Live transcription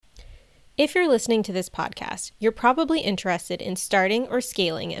If you're listening to this podcast, you're probably interested in starting or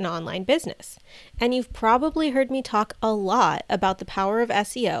scaling an online business. And you've probably heard me talk a lot about the power of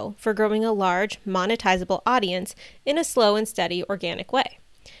SEO for growing a large, monetizable audience in a slow and steady organic way.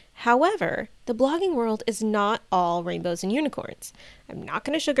 However, the blogging world is not all rainbows and unicorns. I'm not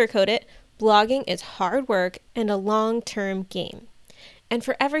going to sugarcoat it. Blogging is hard work and a long-term game. And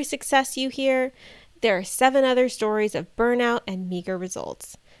for every success you hear, there are 7 other stories of burnout and meager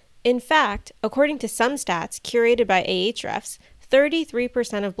results. In fact, according to some stats curated by Ahrefs,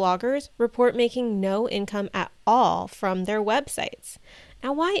 33% of bloggers report making no income at all from their websites.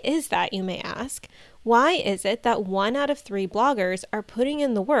 Now, why is that, you may ask? Why is it that 1 out of 3 bloggers are putting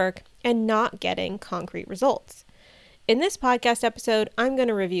in the work and not getting concrete results? In this podcast episode, I'm going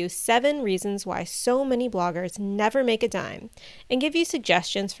to review 7 reasons why so many bloggers never make a dime and give you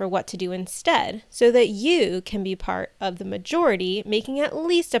suggestions for what to do instead so that you can be part of the majority making at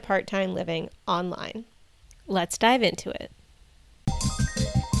least a part-time living online. Let's dive into it.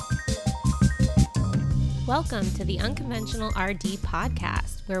 Welcome to the Unconventional RD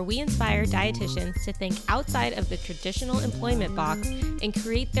podcast, where we inspire dietitians to think outside of the traditional employment box and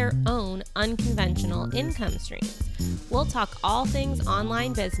create their own unconventional income streams. We'll talk all things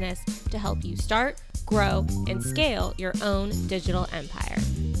online business to help you start, grow, and scale your own digital empire.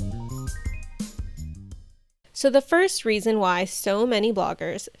 So the first reason why so many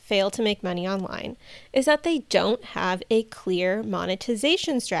bloggers fail to make money online is that they don't have a clear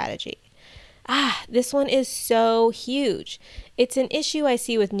monetization strategy. This one is so huge. It's an issue I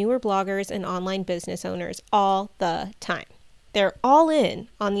see with newer bloggers and online business owners all the time. They're all in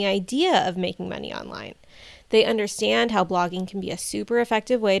on the idea of making money online. They understand how blogging can be a super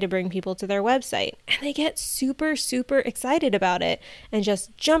effective way to bring people to their website, and they get super excited about it and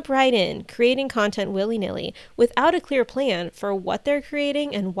just jump right in, creating content willy-nilly without a clear plan for what they're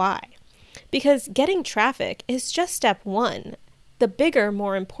creating and why. Because getting traffic is just step 1. The bigger,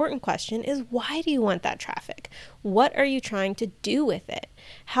 more important question is, why do you want that traffic? What are you trying to do with it?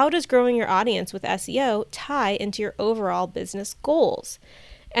 How does growing your audience with SEO tie into your overall business goals?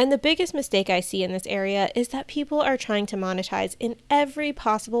 And the biggest mistake I see in this area is that people are trying to monetize in every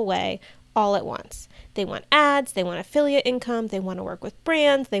possible way all at once. They want ads, they want affiliate income, they want to work with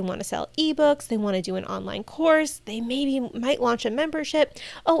brands, they want to sell ebooks, they want to do an online course, they might launch a membership.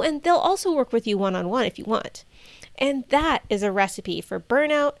 Oh, and they'll also work with you one-on-one if you want. And that is a recipe for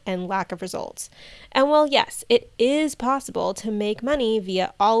burnout and lack of results. And while yes, it is possible to make money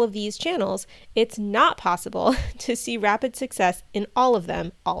via all of these channels, it's not possible to see rapid success in all of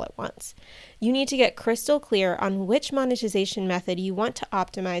them all at once. You need to get crystal clear on which monetization method you want to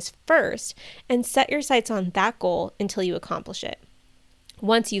optimize first and set your sights on that goal until you accomplish it.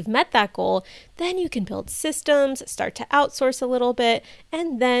 Once you've met that goal, then you can build systems, start to outsource a little bit,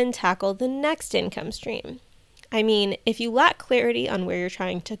 and then tackle the next income stream. I mean, if you lack clarity on where you're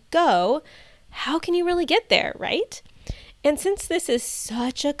trying to go, how can you really get there, right? And since this is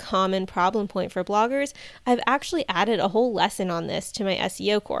such a common problem point for bloggers, I've actually added a whole lesson on this to my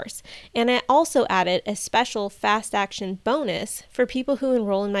SEO course. And I also added a special fast action bonus for people who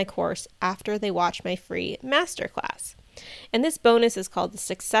enroll in my course after they watch my free masterclass. And this bonus is called the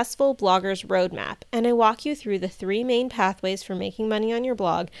Successful Blogger's Roadmap, and I walk you through the 3 main pathways for making money on your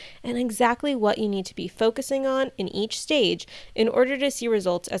blog and exactly what you need to be focusing on in each stage in order to see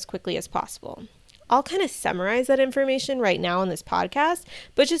results as quickly as possible. I'll kind of summarize that information right now on this podcast,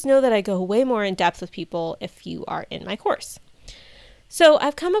 but just know that I go way more in depth with people if you are in my course. So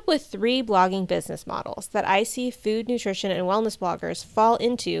I've come up with 3 blogging business models that I see food, nutrition, and wellness bloggers fall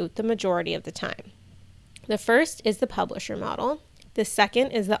into the majority of the time. The first is the publisher model, the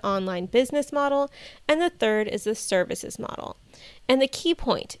second is the online business model, and the third is the services model. And the key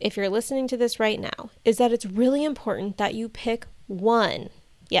point, if you're listening to this right now, is that it's really important that you pick one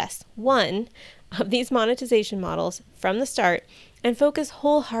of these monetization models from the start and focus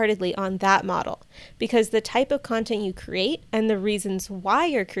wholeheartedly on that model, because the type of content you create and the reasons why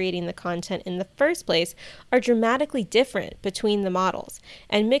you're creating the content in the first place are dramatically different between the models,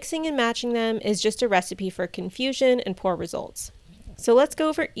 and mixing and matching them is just a recipe for confusion and poor results. So let's go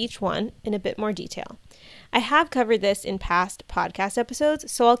over each one in a bit more detail. I have covered this in past podcast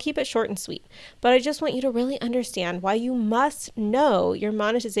episodes, so I'll keep it short and sweet, but I just want you to really understand why you must know your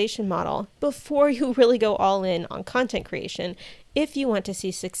monetization model before you really go all in on content creation if you want to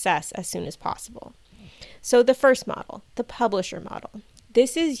see success as soon as possible. So the first model, the publisher model.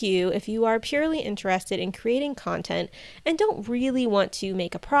 This is you if you are purely interested in creating content and don't really want to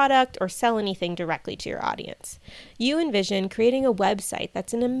make a product or sell anything directly to your audience. You envision creating a website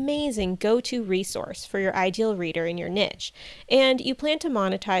that's an amazing go-to resource for your ideal reader in your niche, and you plan to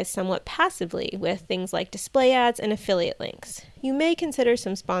monetize somewhat passively with things like display ads and affiliate links. You may consider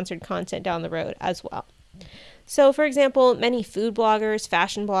some sponsored content down the road as well. So, for example, many food bloggers,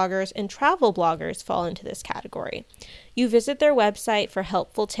 fashion bloggers, and travel bloggers fall into this category. You visit their website for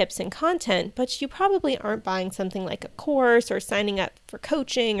helpful tips and content, but you probably aren't buying something like a course or signing up for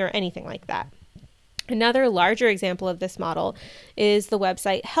coaching or anything like that. Another larger example of this model is the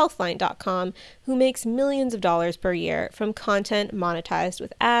website healthline.com, who makes millions of dollars per year from content monetized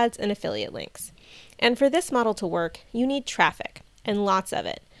with ads and affiliate links. And for this model to work, you need traffic, and lots of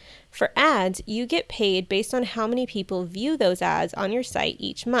it. For ads, you get paid based on how many people view those ads on your site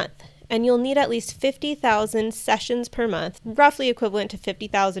each month. And you'll need at least 50,000 sessions per month, roughly equivalent to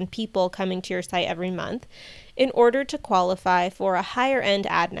 50,000 people coming to your site every month, in order to qualify for a higher-end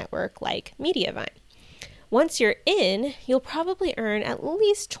ad network like Mediavine. Once you're in, you'll probably earn at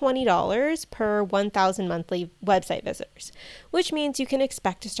least $20 per 1,000 monthly website visitors, which means you can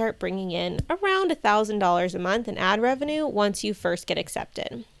expect to start bringing in around $1,000 a month in ad revenue once you first get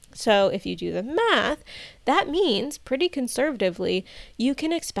accepted. So if you do the math, that means, pretty conservatively, you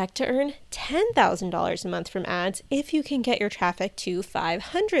can expect to earn $10,000 a month from ads if you can get your traffic to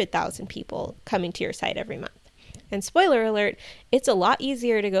 500,000 people coming to your site every month. And spoiler alert, it's a lot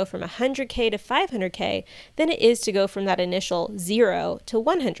easier to go from 100K to 500K than it is to go from that initial 0 to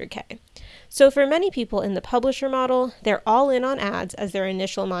 100K. So for many people in the publisher model, they're all in on ads as their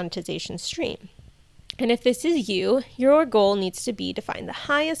initial monetization stream. And if this is you, your goal needs to be to find the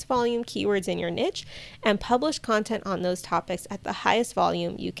highest volume keywords in your niche and publish content on those topics at the highest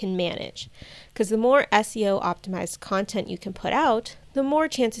volume you can manage. Because the more SEO optimized content you can put out, the more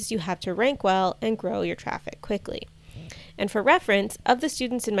chances you have to rank well and grow your traffic quickly. And for reference, of the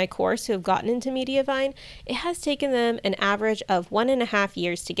students in my course who have gotten into Mediavine, it has taken them an average of 1.5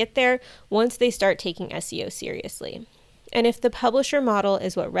 years to get there once they start taking SEO seriously. And if the publisher model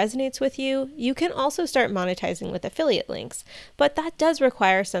is what resonates with you, you can also start monetizing with affiliate links, but that does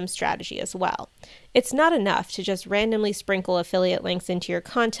require some strategy as well. It's not enough to just randomly sprinkle affiliate links into your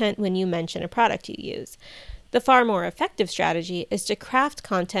content when you mention a product you use. The far more effective strategy is to craft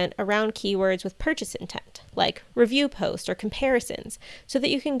content around keywords with purchase intent, like review posts or comparisons, so that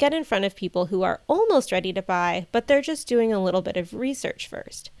you can get in front of people who are almost ready to buy, but they're just doing a little bit of research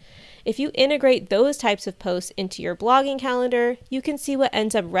first. If you integrate those types of posts into your blogging calendar, you can see what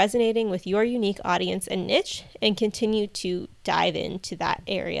ends up resonating with your unique audience and niche and continue to dive into that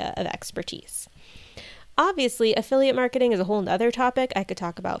area of expertise. Obviously, affiliate marketing is a whole other topic I could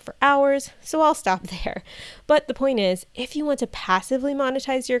talk about for hours, so I'll stop there. But the point is, if you want to passively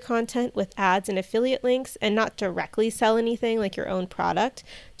monetize your content with ads and affiliate links and not directly sell anything like your own product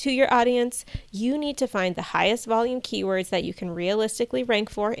to your audience, you need to find the highest volume keywords that you can realistically rank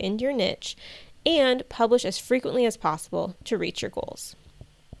for in your niche and publish as frequently as possible to reach your goals.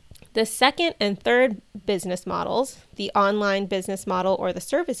 The second and third business models, the online business model or the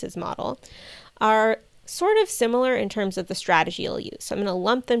services model, are sort of similar in terms of the strategy you'll use. So I'm going to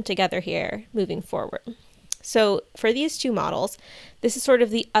lump them together here moving forward. So for these two models, this is sort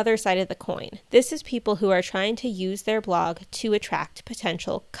of the other side of the coin. This is people who are trying to use their blog to attract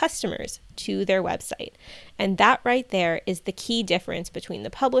potential customers to their website. And that right there is the key difference between the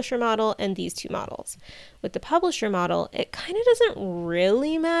publisher model and these two models. With the publisher model, it kind of doesn't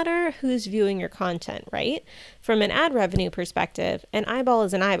really matter who's viewing your content, right? From an ad revenue perspective, an eyeball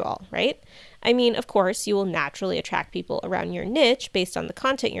is an eyeball, right? I mean, of course, you will naturally attract people around your niche based on the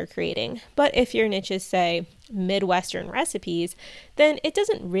content you're creating. But if your niche is, say, Midwestern recipes, then it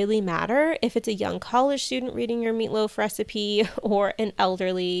doesn't really matter if it's a young college student reading your meatloaf recipe or an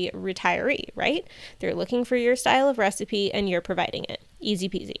elderly retiree, right? They're looking for your style of recipe and you're providing it. Easy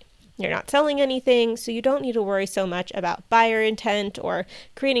peasy. You're not selling anything, so you don't need to worry so much about buyer intent or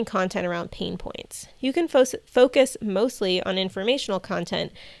creating content around pain points. You can focus mostly on informational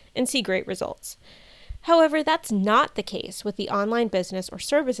content and see great results. However, that's not the case with the online business or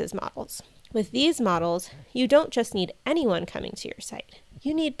services models. With these models, you don't just need anyone coming to your site.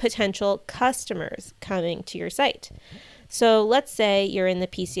 You need potential customers coming to your site. So let's say you're in the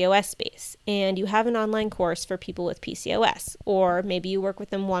PCOS space and you have an online course for people with PCOS, or maybe you work with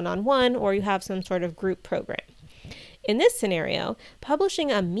them one-on-one, or you have some sort of group program. In this scenario,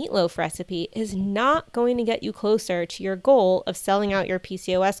 publishing a meatloaf recipe is not going to get you closer to your goal of selling out your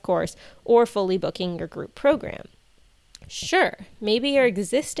PCOS course or fully booking your group program. Sure, maybe your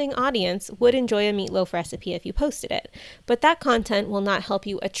existing audience would enjoy a meatloaf recipe if you posted it, but that content will not help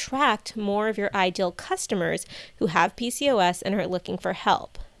you attract more of your ideal customers who have PCOS and are looking for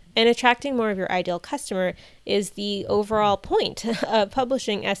help. And attracting more of your ideal customer is the overall point of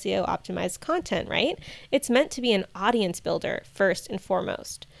publishing SEO optimized content, right? It's meant to be an audience builder first and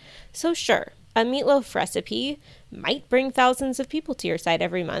foremost. So sure, a meatloaf recipe might bring thousands of people to your site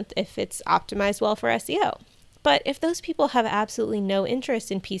every month if it's optimized well for SEO. But if those people have absolutely no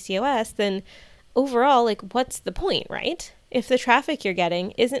interest in PCOS, then overall, what's the point, right? If the traffic you're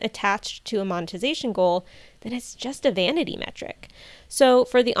getting isn't attached to a monetization goal, then it's just a vanity metric. So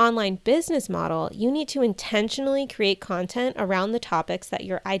for the online business model, you need to intentionally create content around the topics that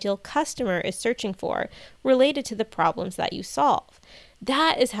your ideal customer is searching for, related to the problems that you solve.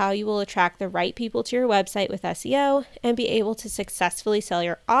 That is how you will attract the right people to your website with SEO and be able to successfully sell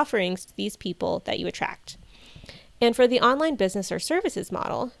your offerings to these people that you attract. And for the online business or services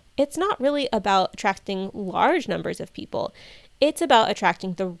model, it's not really about attracting large numbers of people. It's about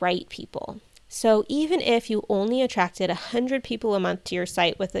attracting the right people. So even if you only attracted 100 people a month to your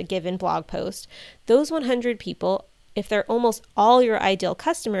site with a given blog post, those 100 people, if they're almost all your ideal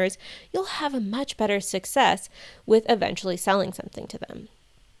customers, you'll have a much better success with eventually selling something to them.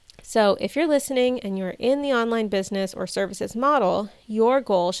 So if you're listening and you're in the online business or services model, your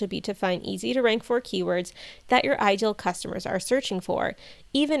goal should be to find easy to rank for keywords that your ideal customers are searching for,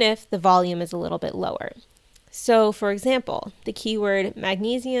 even if the volume is a little bit lower. So for example, the keyword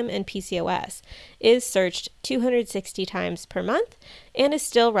magnesium and PCOS is searched 260 times per month and is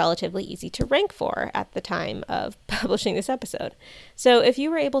still relatively easy to rank for at the time of publishing this episode. So if you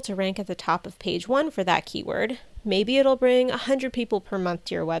were able to rank at the top of page 1 for that keyword, maybe it'll bring 100 people per month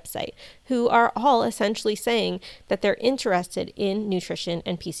to your website who are all essentially saying that they're interested in nutrition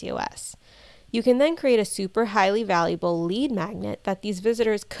and PCOS. You can then create a super highly valuable lead magnet that these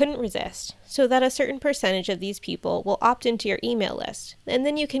visitors couldn't resist, so that a certain percentage of these people will opt into your email list, and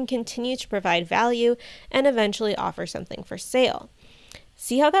then you can continue to provide value and eventually offer something for sale.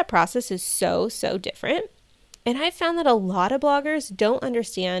 See how that process is so different? And I've found that a lot of bloggers don't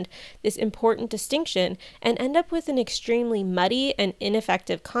understand this important distinction and end up with an extremely muddy and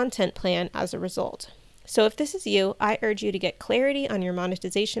ineffective content plan as a result. So if this is you, I urge you to get clarity on your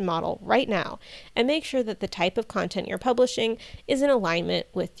monetization model right now and make sure that the type of content you're publishing is in alignment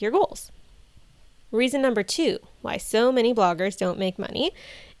with your goals. Reason number 2 why so many bloggers don't make money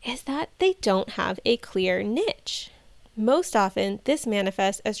is that they don't have a clear niche. Most often, this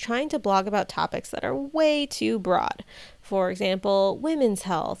manifests as trying to blog about topics that are way too broad. For example, women's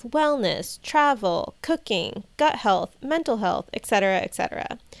health, wellness, travel, cooking, gut health, mental health, etc.,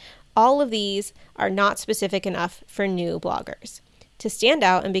 etc. All of these are not specific enough for new bloggers. To stand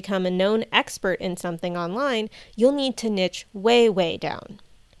out and become a known expert in something online, you'll need to niche way down.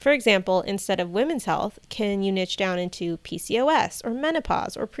 For example, instead of women's health, can you niche down into PCOS or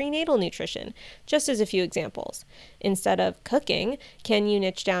menopause or prenatal nutrition, just as a few examples. Instead of cooking, can you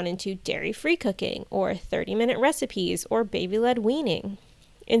niche down into dairy-free cooking or 30-minute recipes or baby-led weaning?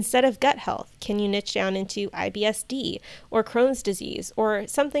 Instead of gut health, can you niche down into IBS-D or Crohn's disease or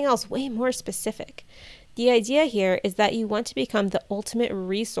something else way more specific? The idea here is that you want to become the ultimate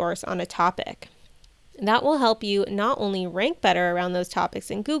resource on a topic. That will help you not only rank better around those topics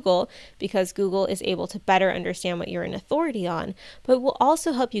in Google, because Google is able to better understand what you're an authority on, but will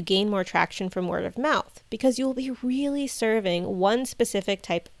also help you gain more traction from word of mouth, because you will be really serving one specific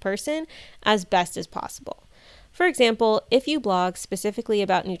type of person as best as possible. For example, if you blog specifically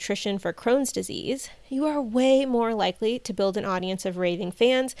about nutrition for Crohn's disease, you are way more likely to build an audience of raving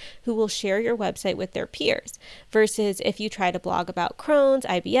fans who will share your website with their peers, versus if you try to blog about Crohn's,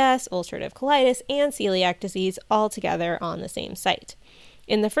 IBS, ulcerative colitis, and celiac disease all together on the same site.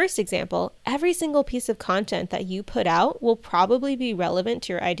 In the first example, every single piece of content that you put out will probably be relevant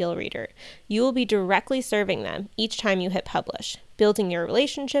to your ideal reader. You will be directly serving them each time you hit publish, building your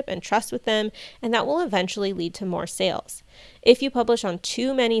relationship and trust with them, and that will eventually lead to more sales. If you publish on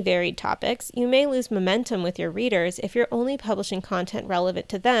too many varied topics, you may lose momentum with your readers if you're only publishing content relevant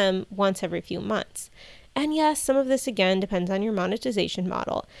to them once every few months. And yes, some of this again depends on your monetization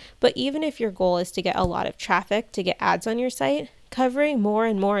model, but even if your goal is to get a lot of traffic to get ads on your site, covering more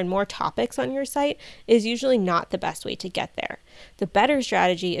and more topics on your site is usually not the best way to get there. The better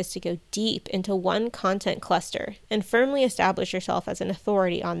strategy is to go deep into one content cluster and firmly establish yourself as an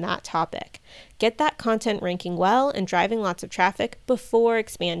authority on that topic. Get that content ranking well and driving lots of traffic before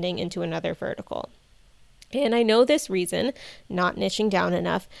expanding into another vertical. And I know this reason, not niching down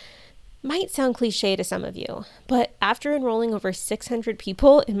enough, Might sound cliche to some of you, but after enrolling over 600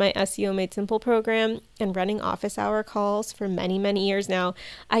 people in my SEO Made Simple program and running office hour calls for many, many years now,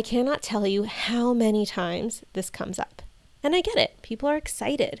 I cannot tell you how many times this comes up. And I get it. People are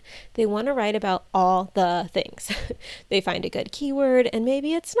excited. They want to write about all the things. They find a good keyword, and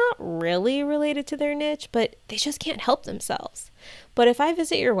maybe it's not really related to their niche, but they just can't help themselves. But if I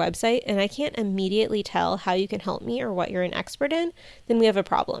visit your website and I can't immediately tell how you can help me or what you're an expert in, then we have a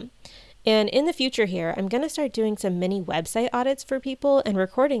problem. And in the future here, I'm going to start doing some mini website audits for people and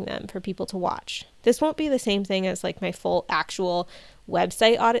recording them for people to watch. This won't be the same thing as like my full actual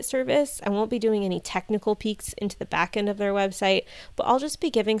website audit service. I won't be doing any technical peeks into the back end of their website, but I'll just be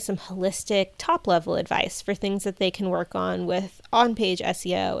giving some holistic top level advice for things that they can work on with on-page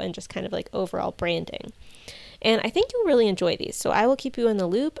SEO and just kind of like overall branding. And I think you'll really enjoy these. So I will keep you in the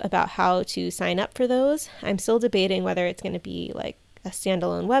loop about how to sign up for those. I'm still debating whether it's going to be like a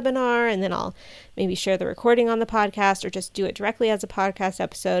standalone webinar, and then I'll maybe share the recording on the podcast or just do it directly as a podcast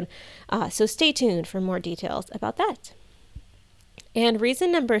episode. So stay tuned for more details about that. And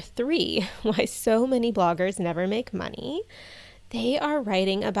reason number 3 why so many bloggers never make money, they are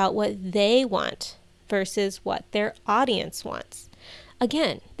writing about what they want versus what their audience wants.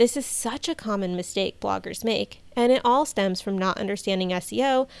 Again, this is such a common mistake bloggers make, and it all stems from not understanding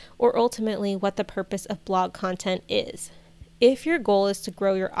SEO or ultimately what the purpose of blog content is. If your goal is to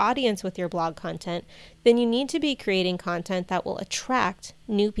grow your audience with your blog content, then you need to be creating content that will attract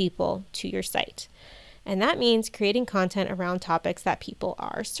new people to your site. And that means creating content around topics that people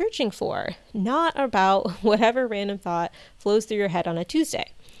are searching for, not about whatever random thought flows through your head on a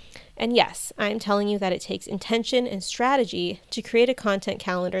Tuesday. And yes, I'm telling you that it takes intention and strategy to create a content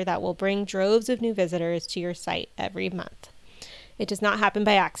calendar that will bring droves of new visitors to your site every month. It does not happen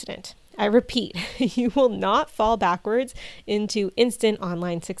by accident. I repeat, you will not fall backwards into instant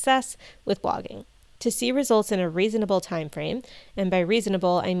online success with blogging. To see results in a reasonable time frame, and by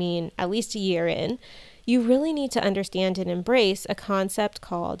reasonable, I mean at least a year in, you really need to understand and embrace a concept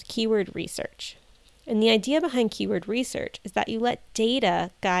called keyword research. And the idea behind keyword research is that you let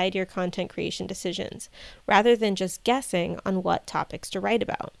data guide your content creation decisions, rather than just guessing on what topics to write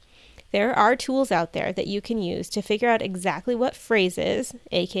about. There are tools out there that you can use to figure out exactly what phrases,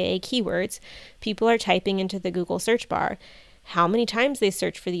 aka keywords, people are typing into the Google search bar, how many times they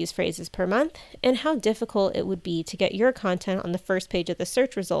search for these phrases per month, and how difficult it would be to get your content on the first page of the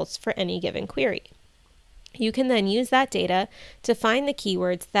search results for any given query. You can then use that data to find the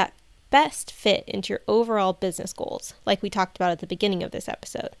keywords that best fit into your overall business goals, like we talked about at the beginning of this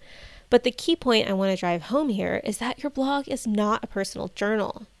episode. But the key point I want to drive home here is that your blog is not a personal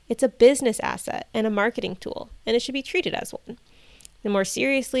journal. It's a business asset and a marketing tool, and it should be treated as one. The more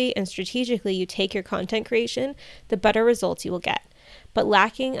seriously and strategically you take your content creation, the better results you will get. But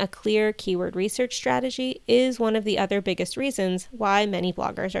lacking a clear keyword research strategy is one of the other biggest reasons why many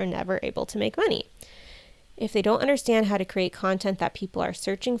bloggers are never able to make money. If they don't understand how to create content that people are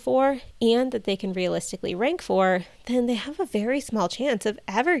searching for and that they can realistically rank for, then they have a very small chance of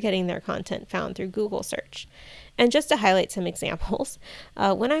ever getting their content found through Google search. And just to highlight some examples,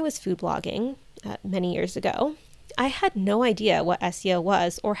 when I was food blogging many years ago, I had no idea what SEO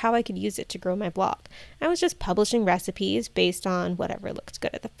was or how I could use it to grow my blog. I was just publishing recipes based on whatever looked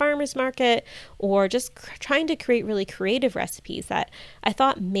good at the farmer's market, or just trying to create really creative recipes that I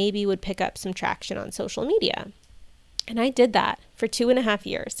thought maybe would pick up some traction on social media. And I did that for 2.5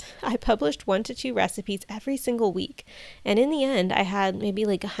 years. I published 1 to 2 recipes every single week. And in the end, I had maybe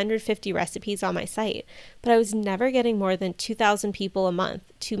like 150 recipes on my site, but I was never getting more than 2,000 people a month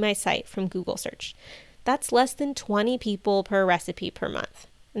to my site from Google search. That's less than 20 people per recipe per month.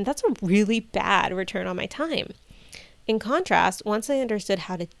 And that's a really bad return on my time. In contrast, once I understood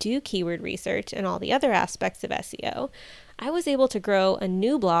how to do keyword research and all the other aspects of SEO, I was able to grow a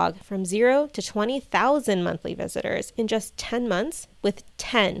new blog from 0 to 20,000 monthly visitors in just 10 months with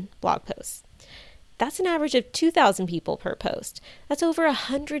 10 blog posts. That's an average of 2,000 people per post. That's over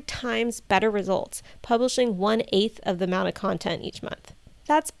 100 times better results, publishing 1/8 of the amount of content each month.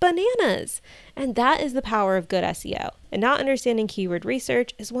 That's bananas. And that is the power of good SEO. And not understanding keyword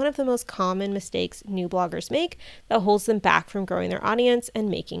research is one of the most common mistakes new bloggers make that holds them back from growing their audience and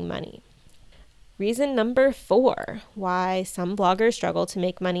making money. Reason number 4 why some bloggers struggle to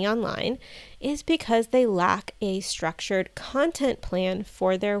make money online is because they lack a structured content plan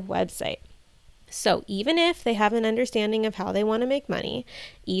for their website. So even if they have an understanding of how they want to make money,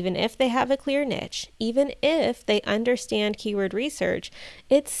 even if they have a clear niche, even if they understand keyword research,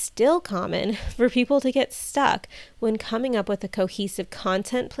 it's still common for people to get stuck when coming up with a cohesive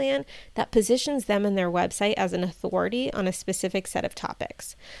content plan that positions them and their website as an authority on a specific set of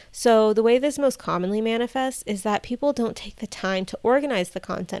topics. So the way this most commonly manifests is that people don't take the time to organize the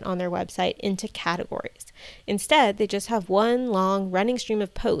content on their website into categories. Instead, they just have one long running stream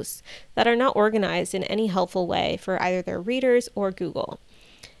of posts that are not organized in any helpful way for either their readers or Google.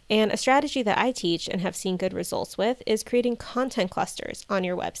 And a strategy that I teach and have seen good results with is creating content clusters on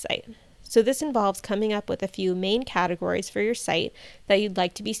your website. So this involves coming up with a few main categories for your site that you'd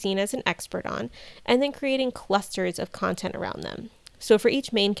like to be seen as an expert on, and then creating clusters of content around them. So for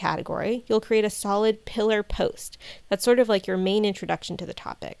each main category, you'll create a solid pillar post that's sort of like your main introduction to the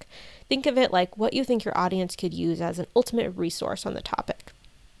topic. Think of it like what you think your audience could use as an ultimate resource on the topic.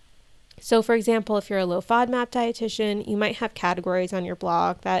 So for example, if you're a low FODMAP dietitian, you might have categories on your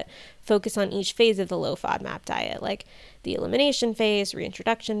blog that focus on each phase of the low FODMAP diet, like the elimination phase,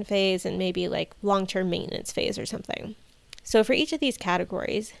 reintroduction phase, and maybe like long-term maintenance phase or something. So for each of these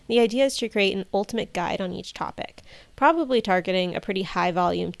categories, the idea is to create an ultimate guide on each topic, probably targeting a pretty high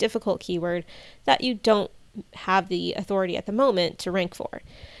volume, difficult keyword that you don't have the authority at the moment to rank for.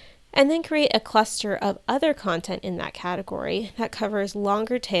 And then create a cluster of other content in that category that covers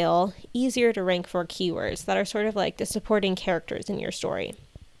longer tail, easier to rank for keywords that are sort of like the supporting characters in your story.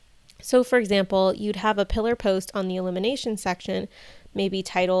 So for example, you'd have a pillar post on the elimination section, maybe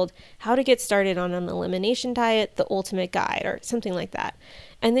titled, How to Get Started on an Elimination Diet, the Ultimate Guide, or something like that.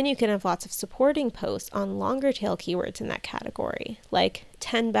 And then you can have lots of supporting posts on longer tail keywords in that category, like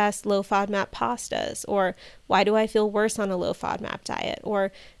 10 best low FODMAP pastas, or why do I feel worse on a low FODMAP diet,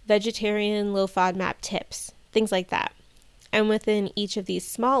 or vegetarian low FODMAP tips, things like that. And within each of these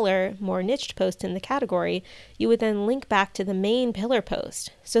smaller, more niched posts in the category, you would then link back to the main pillar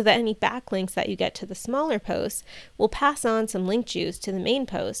post so that any backlinks that you get to the smaller posts will pass on some link juice to the main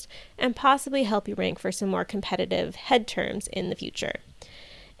post and possibly help you rank for some more competitive head terms in the future.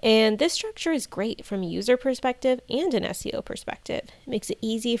 And this structure is great from a user perspective and an SEO perspective. It makes it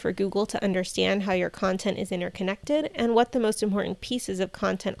easy for Google to understand how your content is interconnected and what the most important pieces of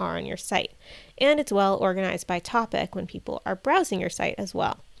content are on your site. And it's well organized by topic when people are browsing your site as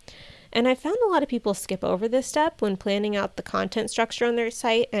well. And I found a lot of people skip over this step when planning out the content structure on their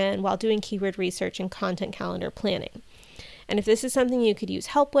site and while doing keyword research and content calendar planning. And if this is something you could use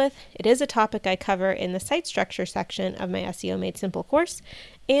help with, it is a topic I cover in the site structure section of my SEO Made Simple course,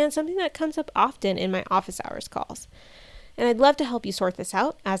 and something that comes up often in my office hours calls. And I'd love to help you sort this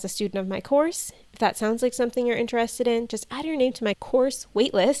out as a student of my course. If that sounds like something you're interested in, just add your name to my course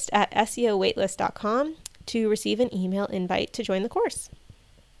waitlist at SEOwaitlist.com to receive an email invite to join the course.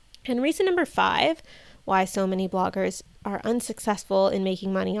 And reason number 5, why so many bloggers are unsuccessful in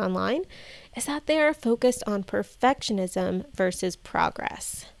making money online, is that they are focused on perfectionism versus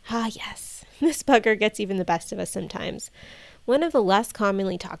progress. Ah, yes, this bugger gets even the best of us sometimes. One of the less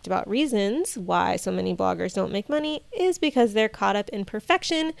commonly talked about reasons why so many bloggers don't make money is because they're caught up in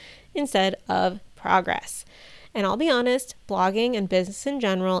perfection instead of progress. And I'll be honest, blogging and business in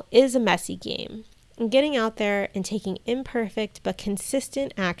general is a messy game. And getting out there and taking imperfect but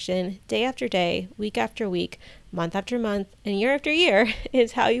consistent action day after day, week after week, month after month, and year after year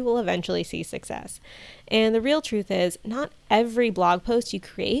is how you will eventually see success. And the real truth is, not every blog post you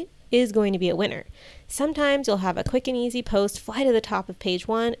create is going to be a winner. Sometimes you'll have a quick and easy post fly to the top of page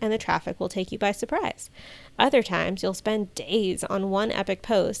 1 and the traffic will take you by surprise. Other times you'll spend days on one epic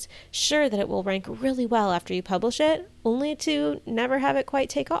post, sure that it will rank really well after you publish it, only to never have it quite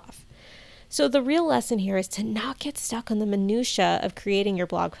take off. So the real lesson here is to not get stuck on the minutia of creating your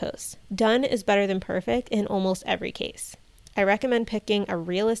blog posts. Done is better than perfect in almost every case. I recommend picking a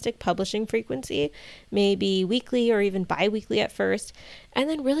realistic publishing frequency, maybe weekly or even bi-weekly at first, and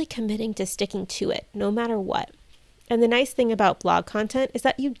then really committing to sticking to it, no matter what. And the nice thing about blog content is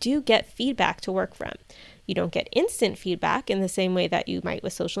that you do get feedback to work from. You don't get instant feedback in the same way that you might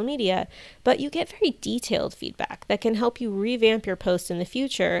with social media, but you get very detailed feedback that can help you revamp your posts in the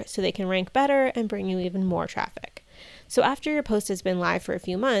future so they can rank better and bring you even more traffic. So after your post has been live for a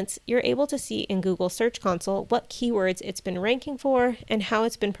few months, you're able to see in Google Search Console what keywords it's been ranking for and how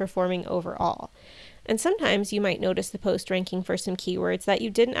it's been performing overall. And sometimes you might notice the post ranking for some keywords that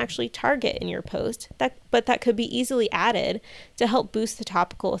you didn't actually target in your post, but that could be easily added to help boost the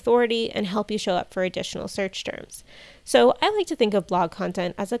topical authority and help you show up for additional search terms. So I like to think of blog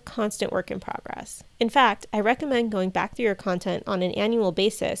content as a constant work in progress. In fact, I recommend going back through your content on an annual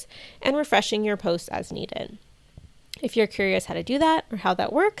basis and refreshing your posts as needed. If you're curious how to do that or how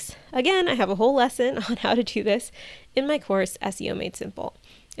that works, again, I have a whole lesson on how to do this in my course, SEO Made Simple.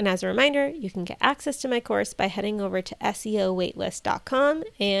 And as a reminder, you can get access to my course by heading over to SEOwaitlist.com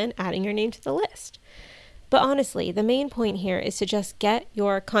and adding your name to the list. But honestly, the main point here is to just get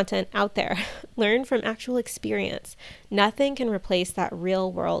your content out there. Learn from actual experience. Nothing can replace that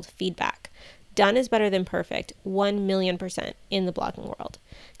real world feedback. Done is better than perfect, 1,000,000% in the blogging world.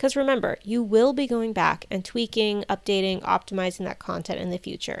 Because remember, you will be going back and tweaking, updating, optimizing that content in the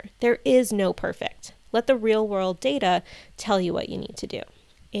future. There is no perfect. Let the real world data tell you what you need to do.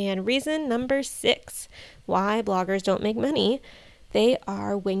 And reason number 6, why bloggers don't make money, they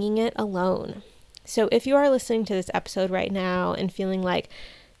are winging it alone. So if you are listening to this episode right now and feeling like,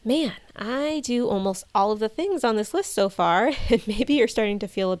 man, I do almost all of the things on this list so far, and maybe you're starting to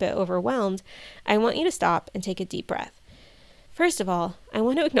feel a bit overwhelmed, I want you to stop and take a deep breath. First of all, I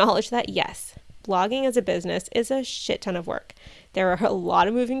want to acknowledge that yes, blogging as a business is a shit ton of work. There are a lot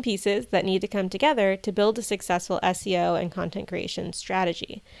of moving pieces that need to come together to build a successful SEO and content creation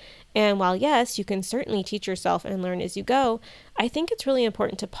strategy. And while yes, you can certainly teach yourself and learn as you go, I think it's really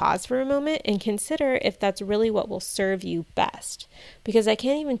important to pause for a moment and consider if that's really what will serve you best. Because I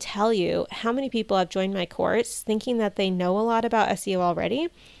can't even tell you how many people have joined my course thinking that they know a lot about SEO already,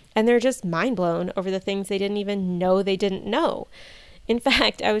 and they're just mind blown over the things they didn't even know they didn't know. In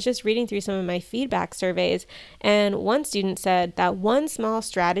fact, I was just reading through some of my feedback surveys, and one student said that one small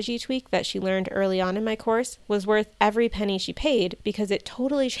strategy tweak that she learned early on in my course was worth every penny she paid because it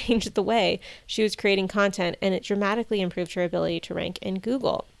totally changed the way she was creating content, and it dramatically improved her ability to rank in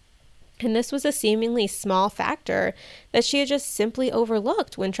Google. And this was a seemingly small factor that she had just simply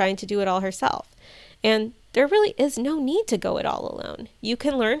overlooked when trying to do it all herself. And there really is no need to go it all alone. You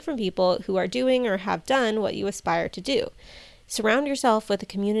can learn from people who are doing or have done what you aspire to do. Surround yourself with a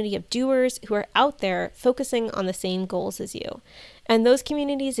community of doers who are out there focusing on the same goals as you. And those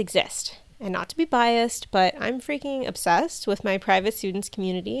communities exist. And not to be biased, but I'm freaking obsessed with my private students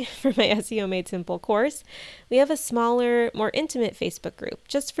community for my SEO Made Simple course. We have a smaller, more intimate Facebook group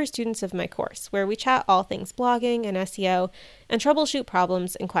just for students of my course, where we chat all things blogging and SEO and troubleshoot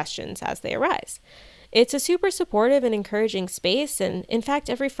problems and questions as they arise. It's a super supportive and encouraging space, and in fact,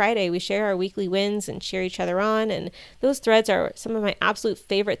 every Friday we share our weekly wins and cheer each other on, and those threads are some of my absolute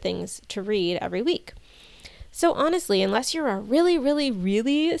favorite things to read every week. So honestly, unless you're a really, really,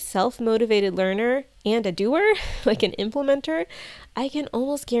 really self-motivated learner and a doer, like an implementer, I can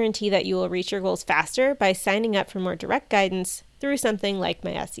almost guarantee that you will reach your goals faster by signing up for more direct guidance through something like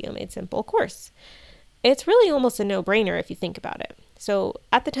my SEO Made Simple course. It's really almost a no-brainer if you think about it. So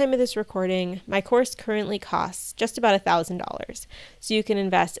at the time of this recording, my course currently costs just about $1,000. So you can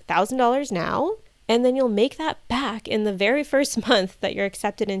invest $1,000 now, and then you'll make that back in the very first month that you're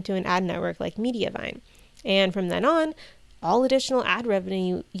accepted into an ad network like Mediavine. And from then on, all additional ad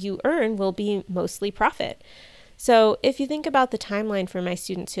revenue you earn will be mostly profit. So if you think about the timeline for my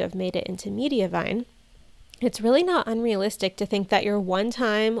students who have made it into Mediavine, it's really not unrealistic to think that your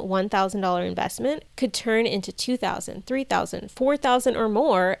one-time $1,000 investment could turn into $2,000, $3,000, $4,000 or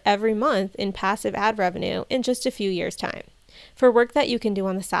more every month in passive ad revenue in just a few years' time. For work that you can do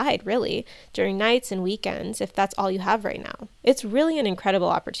on the side, really, during nights and weekends, if that's all you have right now. It's really an incredible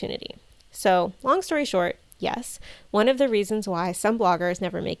opportunity. So, long story short, yes, one of the reasons why some bloggers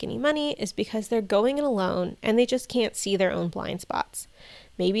never make any money is because they're going it alone and they just can't see their own blind spots.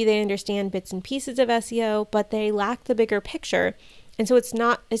 Maybe they understand bits and pieces of SEO, but they lack the bigger picture, and so it's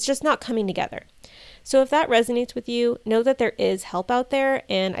just not coming together. So if that resonates with you, know that there is help out there,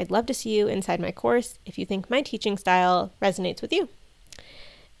 and I'd love to see you inside my course if you think my teaching style resonates with you.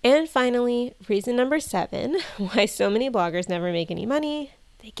 And finally, reason number 7, why so many bloggers never make any money,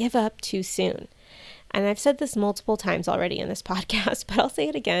 they give up too soon. And I've said this multiple times already in this podcast, but I'll say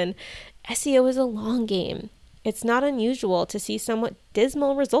it again. SEO is a long game. It's not unusual to see somewhat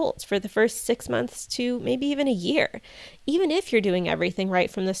dismal results for the first 6 months to maybe even a year, even if you're doing everything right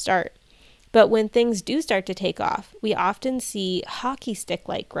from the start. But when things do start to take off, we often see hockey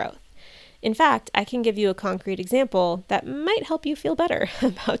stick-like growth. In fact, I can give you a concrete example that might help you feel better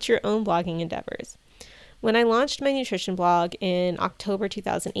about your own blogging endeavors. When I launched my nutrition blog in October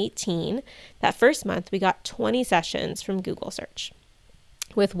 2018, that first month we got 20 sessions from Google search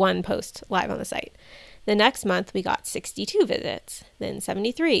with one post live on the site. The next month we got 62 visits, then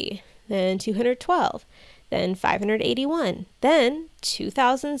 73, then 212, then 581, then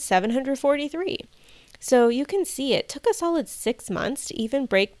 2,743. So you can see it took a solid 6 months to even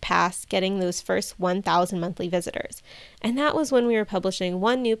break past getting those first 1,000 monthly visitors. And that was when we were publishing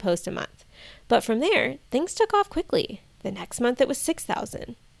one new post a month. But from there, things took off quickly. The next month it was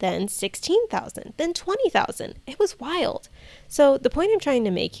 6,000, then 16,000, then 20,000. It was wild. So the point I'm trying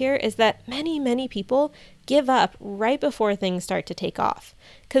to make here is that many people give up right before things start to take off.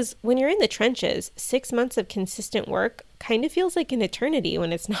 Because when you're in the trenches, 6 months of consistent work kind of feels like an eternity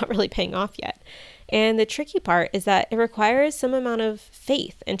when it's not really paying off yet. And the tricky part is that it requires some amount of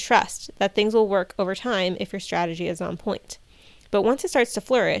faith and trust that things will work over time if your strategy is on point. But once it starts to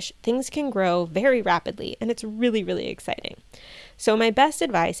flourish, things can grow very rapidly, and it's really exciting. So my best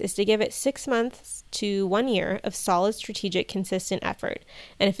advice is to give it 6 months to 1 year of solid, strategic, consistent effort.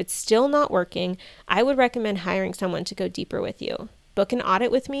 And if it's still not working, I would recommend hiring someone to go deeper with you. Book an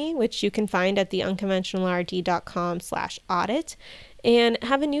audit with me, which you can find at theunconventionalrd.com/audit, and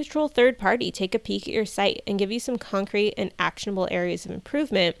have a neutral third party take a peek at your site and give you some concrete and actionable areas of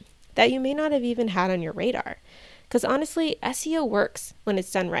improvement that you may not have even had on your radar. Because honestly, SEO works when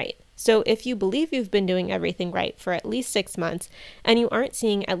it's done right. So if you believe you've been doing everything right for at least 6 months and you aren't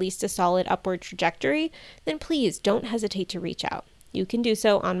seeing at least a solid upward trajectory, then please don't hesitate to reach out. You can do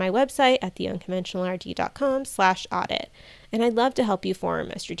so on my website at theunconventionalrd.com/audit. And I'd love to help you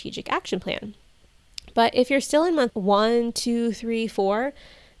form a strategic action plan. But if you're still in month 1, 2, 3, 4,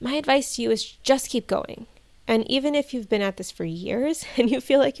 my advice to you is just keep going. And even if you've been at this for years and you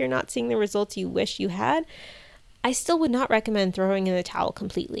feel like you're not seeing the results you wish you had, I still would not recommend throwing in the towel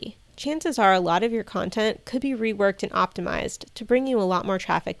completely. Chances are a lot of your content could be reworked and optimized to bring you a lot more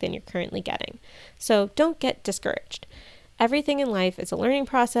traffic than you're currently getting. So don't get discouraged. Everything in life is a learning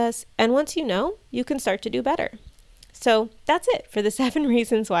process, and once you know, you can start to do better. So that's it for the 7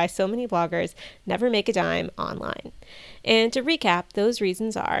 reasons why so many bloggers never make a dime online. And to recap, those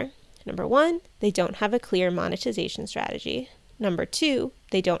reasons are: number 1, they don't have a clear monetization strategy. Number 2,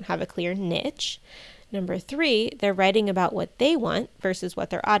 they don't have a clear niche. Number 3, they're writing about what they want versus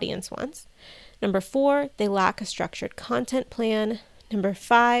what their audience wants. Number 4, they lack a structured content plan. Number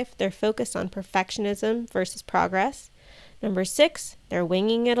 5, they're focused on perfectionism versus progress. Number 6, they're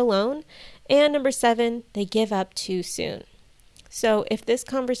winging it alone. And number 7, they give up too soon. So if this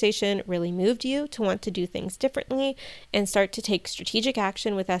conversation really moved you to want to do things differently and start to take strategic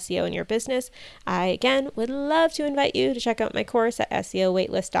action with SEO in your business, I, again, would love to invite you to check out my course at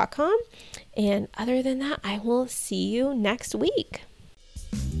SEOwaitlist.com. And other than that, I will see you next week.